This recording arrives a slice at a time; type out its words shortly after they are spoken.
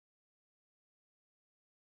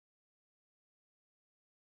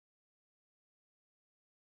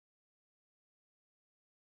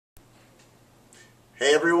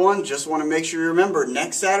Hey everyone, just want to make sure you remember,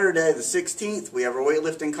 next Saturday, the 16th, we have our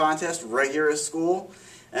weightlifting contest right here at school.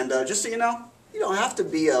 And just so you know, you don't have to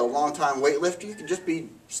be a long-time weightlifter, you can just be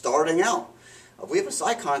starting out. We have a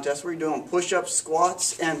side contest where you're doing push-ups,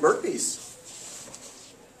 squats, and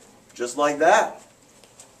burpees. Just like that.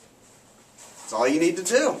 That's all you need to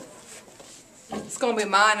do. It's going to be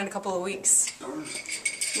mine in a couple of weeks.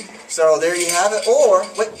 So there you have it. Or,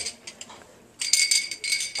 wait.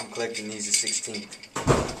 I'm collecting these the 16th.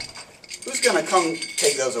 Who's going to come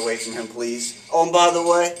take those away from him, please? Oh, and by the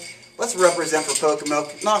way, let's represent for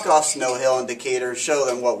Pokemilk, knock off Snow Hill and Decatur, show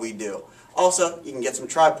them what we do. Also, you can get some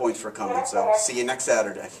tri points for coming, so see you next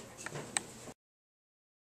Saturday.